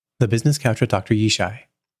The Business Couch with Dr. Yishai,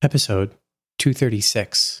 episode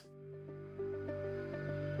 236.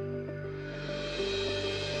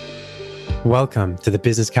 Welcome to the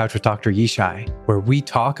Business Couch with Dr. Yishai, where we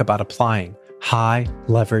talk about applying high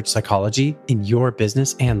leverage psychology in your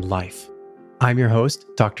business and life. I'm your host,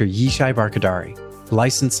 Dr. Yishai Barkadari,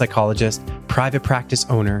 licensed psychologist, private practice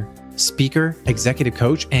owner, speaker, executive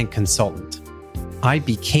coach, and consultant. I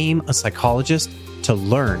became a psychologist to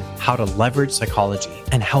learn how to leverage psychology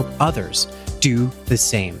and help others do the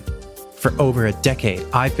same. For over a decade,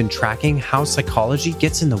 I've been tracking how psychology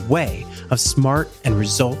gets in the way of smart and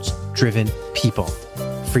results-driven people.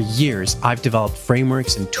 For years, I've developed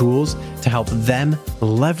frameworks and tools to help them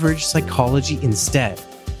leverage psychology instead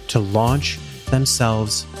to launch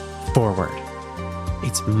themselves forward.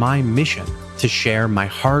 It's my mission to share my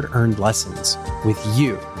hard-earned lessons with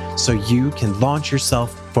you so you can launch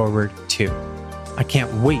yourself forward too. I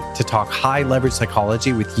can't wait to talk high leverage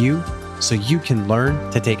psychology with you so you can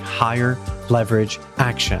learn to take higher leverage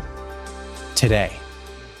action today.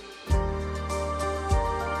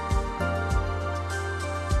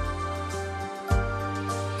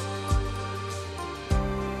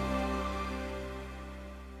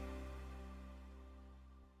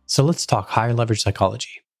 So let's talk higher leverage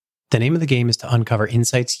psychology. The name of the game is to uncover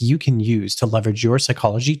insights you can use to leverage your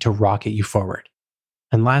psychology to rocket you forward.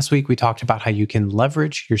 And last week, we talked about how you can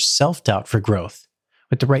leverage your self-doubt for growth.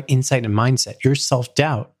 With the right insight and mindset, your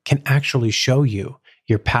self-doubt can actually show you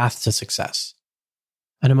your path to success.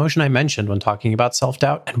 An emotion I mentioned when talking about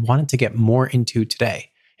self-doubt and wanted to get more into today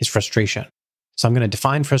is frustration. So I'm going to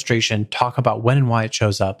define frustration, talk about when and why it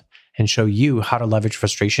shows up, and show you how to leverage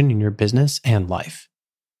frustration in your business and life.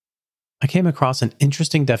 I came across an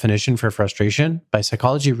interesting definition for frustration by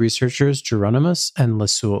psychology researchers Geronimus and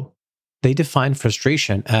Lesueur. They define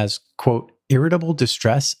frustration as, quote, irritable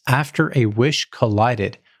distress after a wish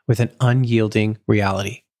collided with an unyielding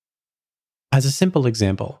reality. As a simple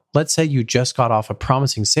example, let's say you just got off a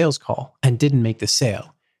promising sales call and didn't make the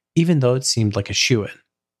sale, even though it seemed like a shoo-in.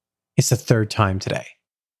 It's the third time today.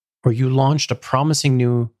 Or you launched a promising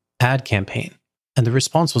new ad campaign, and the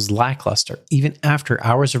response was lackluster even after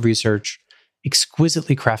hours of research,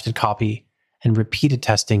 exquisitely crafted copy, and repeated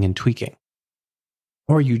testing and tweaking.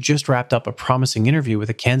 Or you just wrapped up a promising interview with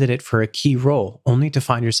a candidate for a key role only to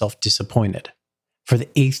find yourself disappointed for the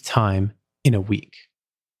 8th time in a week.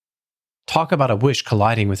 Talk about a wish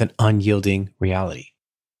colliding with an unyielding reality.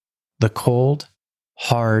 The cold,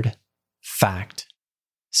 hard fact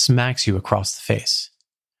smacks you across the face.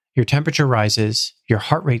 Your temperature rises, your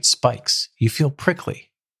heart rate spikes, you feel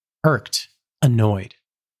prickly, irked, annoyed.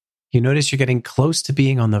 You notice you're getting close to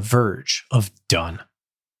being on the verge of done.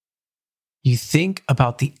 You think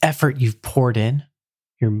about the effort you've poured in,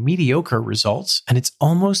 your mediocre results, and it's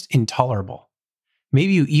almost intolerable.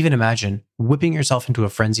 Maybe you even imagine whipping yourself into a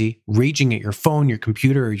frenzy, raging at your phone, your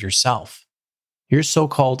computer, or yourself. Your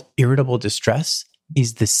so-called irritable distress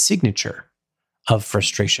is the signature of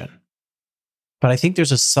frustration. But I think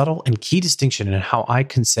there's a subtle and key distinction in how I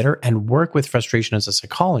consider and work with frustration as a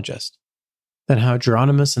psychologist than how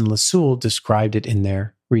Geronimus and Lesueur described it in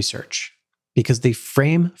their research. Because they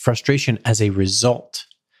frame frustration as a result,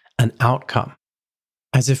 an outcome,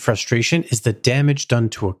 as if frustration is the damage done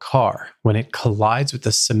to a car when it collides with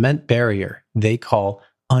the cement barrier they call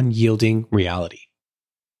unyielding reality.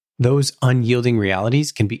 Those unyielding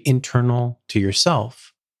realities can be internal to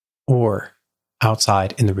yourself or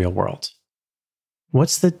outside in the real world.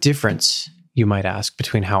 What's the difference, you might ask,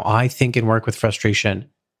 between how I think and work with frustration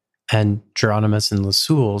and Geronimus and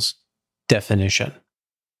Lesueur's definition?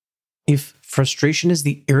 If frustration is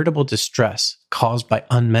the irritable distress caused by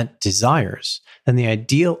unmet desires, then the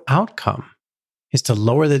ideal outcome is to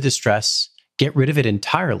lower the distress, get rid of it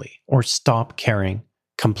entirely, or stop caring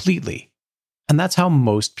completely. And that's how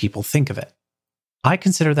most people think of it. I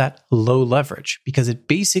consider that low leverage because it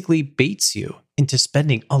basically baits you into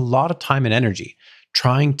spending a lot of time and energy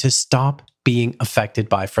trying to stop being affected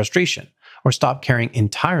by frustration or stop caring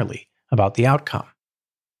entirely about the outcome.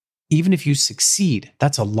 Even if you succeed,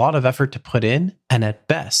 that's a lot of effort to put in, and at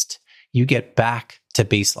best, you get back to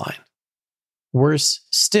baseline. Worse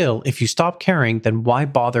still, if you stop caring, then why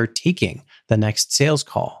bother taking the next sales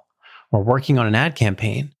call, or working on an ad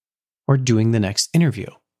campaign, or doing the next interview?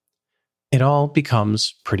 It all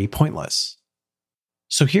becomes pretty pointless.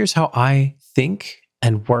 So here's how I think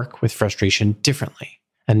and work with frustration differently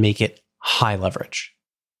and make it high leverage.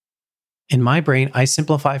 In my brain, I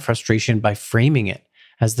simplify frustration by framing it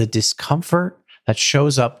as the discomfort that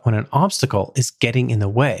shows up when an obstacle is getting in the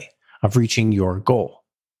way of reaching your goal.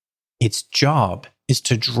 Its job is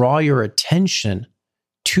to draw your attention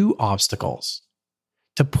to obstacles,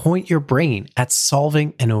 to point your brain at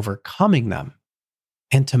solving and overcoming them,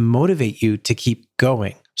 and to motivate you to keep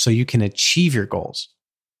going so you can achieve your goals.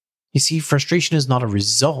 You see, frustration is not a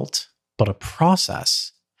result, but a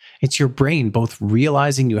process. It's your brain both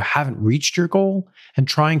realizing you haven't reached your goal and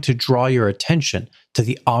trying to draw your attention to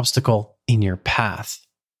the obstacle in your path.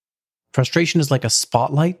 Frustration is like a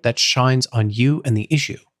spotlight that shines on you and the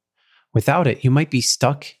issue. Without it, you might be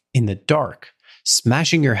stuck in the dark,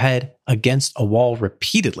 smashing your head against a wall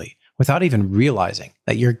repeatedly without even realizing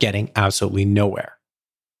that you're getting absolutely nowhere.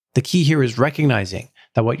 The key here is recognizing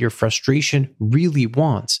that what your frustration really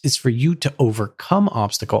wants is for you to overcome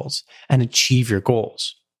obstacles and achieve your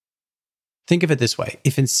goals. Think of it this way.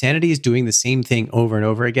 If insanity is doing the same thing over and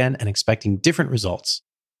over again and expecting different results,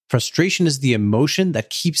 frustration is the emotion that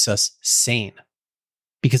keeps us sane.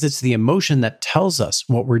 Because it's the emotion that tells us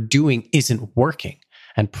what we're doing isn't working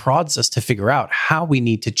and prods us to figure out how we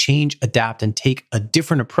need to change, adapt, and take a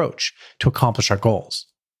different approach to accomplish our goals.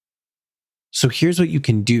 So here's what you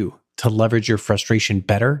can do to leverage your frustration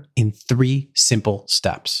better in 3 simple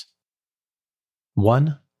steps.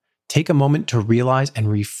 1, take a moment to realize and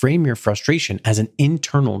reframe your frustration as an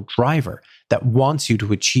internal driver that wants you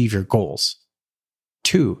to achieve your goals.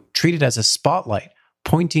 2, treat it as a spotlight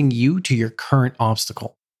pointing you to your current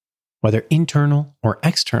obstacle, whether internal or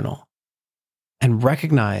external, and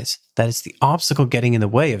recognize that it's the obstacle getting in the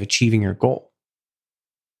way of achieving your goal.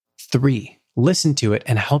 3, listen to it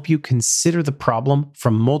and help you consider the problem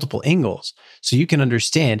from multiple angles so you can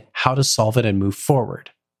understand how to solve it and move forward.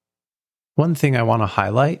 One thing I want to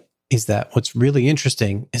highlight is that what's really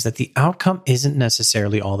interesting is that the outcome isn't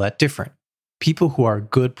necessarily all that different. People who are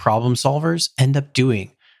good problem solvers end up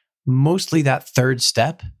doing mostly that 3rd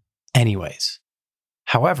step anyways.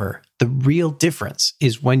 However, the real difference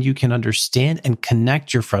is when you can understand and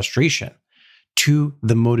connect your frustration to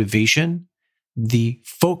the motivation, the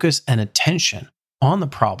focus and attention on the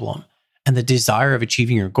problem, and the desire of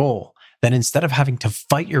achieving your goal, that instead of having to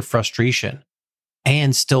fight your frustration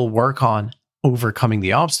and still work on overcoming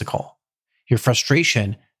the obstacle, your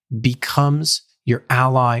frustration becomes your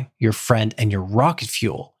ally, your friend, and your rocket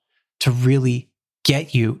fuel to really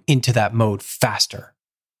get you into that mode faster.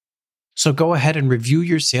 So go ahead and review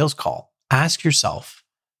your sales call. Ask yourself,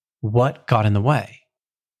 what got in the way?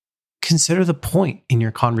 Consider the point in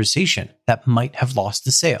your conversation that might have lost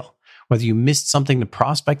the sale, whether you missed something the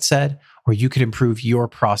prospect said or you could improve your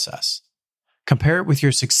process. Compare it with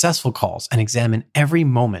your successful calls and examine every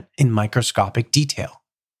moment in microscopic detail.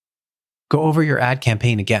 Go over your ad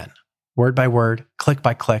campaign again, word by word, click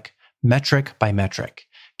by click, metric by metric.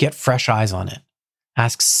 Get fresh eyes on it.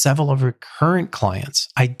 Ask several of your current clients,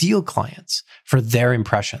 ideal clients, for their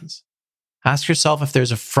impressions. Ask yourself if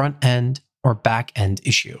there's a front end or back end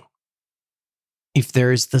issue. If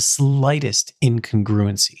there is the slightest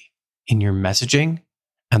incongruency in your messaging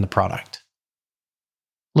and the product.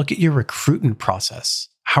 Look at your recruitment process.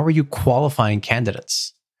 How are you qualifying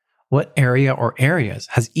candidates? What area or areas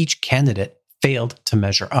has each candidate failed to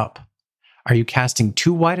measure up? Are you casting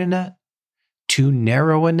too wide a net? Too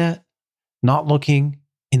narrow a net? Not looking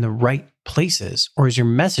in the right places? Or is your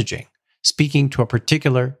messaging speaking to a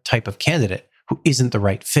particular type of candidate who isn't the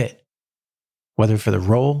right fit, whether for the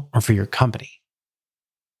role or for your company?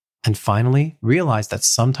 And finally, realize that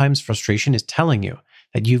sometimes frustration is telling you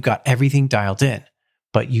that you've got everything dialed in,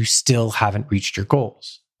 but you still haven't reached your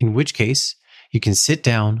goals. In which case, you can sit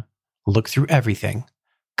down, look through everything,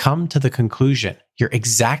 come to the conclusion you're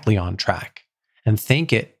exactly on track, and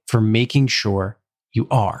thank it for making sure you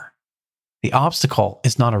are. The obstacle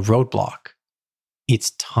is not a roadblock.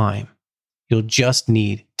 It's time. You'll just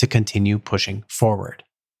need to continue pushing forward.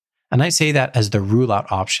 And I say that as the rule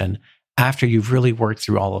out option after you've really worked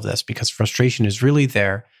through all of this, because frustration is really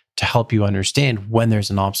there to help you understand when there's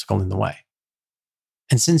an obstacle in the way.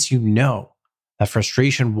 And since you know that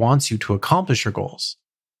frustration wants you to accomplish your goals,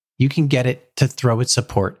 you can get it to throw its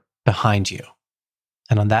support behind you.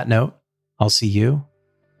 And on that note, I'll see you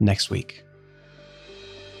next week.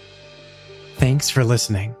 Thanks for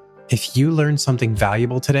listening. If you learned something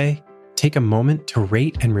valuable today, take a moment to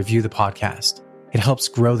rate and review the podcast. It helps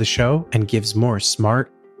grow the show and gives more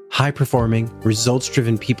smart, high-performing,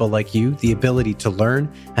 results-driven people like you the ability to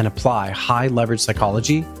learn and apply high-leverage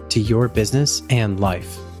psychology to your business and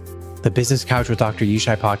life. The Business Couch with Dr.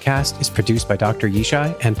 Yishai podcast is produced by Dr.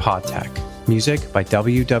 Yishai and PodTech. Music by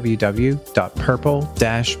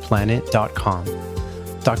www.purple-planet.com.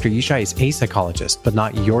 Dr. Yishai is a psychologist, but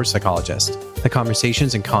not your psychologist. The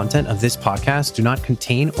conversations and content of this podcast do not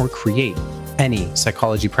contain or create any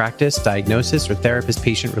psychology practice, diagnosis, or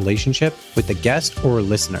therapist-patient relationship with the guest or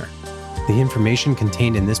listener. The information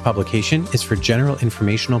contained in this publication is for general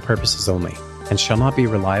informational purposes only and shall not be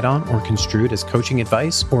relied on or construed as coaching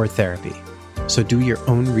advice or therapy. So do your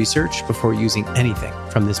own research before using anything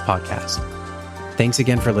from this podcast. Thanks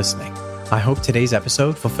again for listening. I hope today's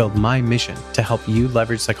episode fulfilled my mission to help you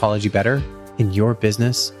leverage psychology better in your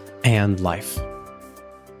business and life.